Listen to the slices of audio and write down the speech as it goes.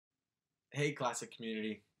Hey, Classic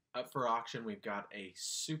community. Up for auction, we've got a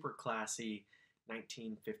super classy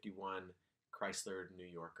 1951 Chrysler New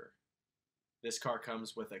Yorker. This car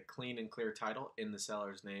comes with a clean and clear title in the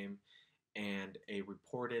seller's name and a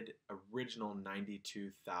reported original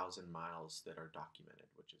 92,000 miles that are documented,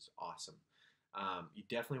 which is awesome. You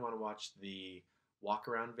definitely want to watch the walk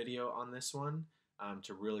around video on this one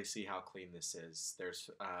to really see how clean this is. There's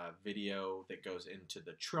video that goes into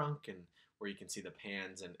the trunk and where you can see the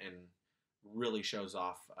pans and really shows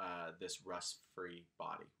off this rust-free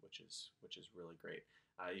body, which is really great.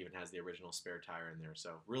 Even has the original spare tire in there,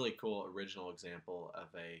 so really cool original example of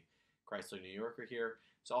a Chrysler New Yorker here.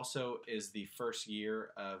 It also is the first year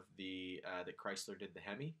of the that Chrysler did the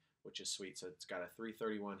Hemi, which is sweet. So it's got a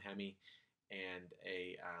 331 Hemi and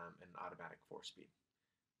a an automatic 4-speed.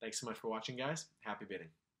 Thanks so much for watching, guys. Happy bidding.